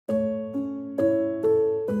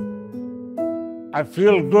I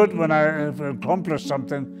feel good when I have accomplished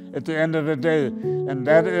something at the end of the day, and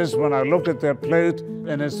that is when I look at their plate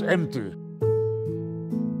and it's empty.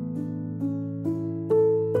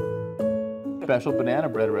 Special banana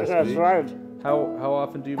bread recipe. That's right. How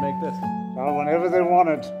often do you make this? Whenever they want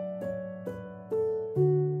it.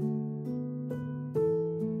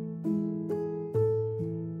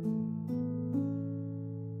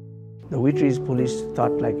 The Wheaties police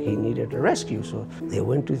thought like he needed a rescue, so they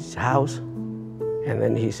went to his house, and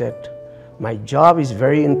then he said, "My job is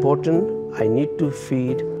very important. I need to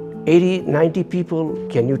feed 80, 90 people.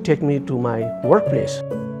 Can you take me to my workplace?"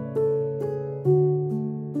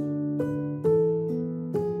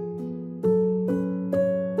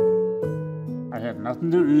 I had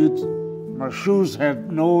nothing to eat. My shoes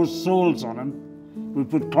had no soles on them. We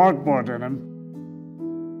put cardboard in them.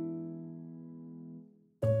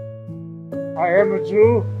 I am a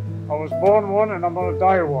Jew. I was born one and I'm going to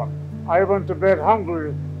die one. I went to bed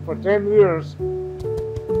hungry for 10 years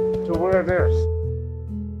to wear this.